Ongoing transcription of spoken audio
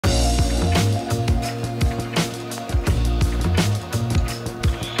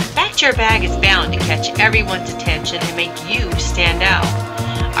chair bag is bound to catch everyone's attention and make you stand out.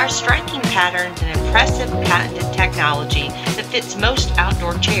 Our striking patterns and impressive patented technology that fits most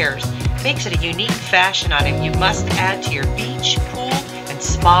outdoor chairs makes it a unique fashion item you must add to your beach, pool, and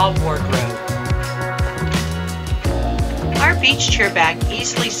spa wardrobe. Our beach chair bag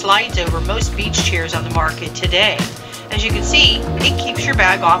easily slides over most beach chairs on the market today. As you can see, it keeps your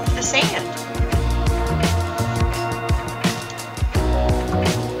bag off the sand.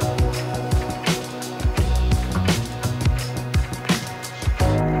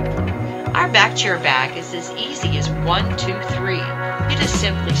 Our back chair bag is as easy as 1, 2, 3. You just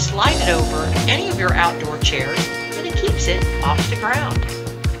simply slide it over any of your outdoor chairs and it keeps it off the ground.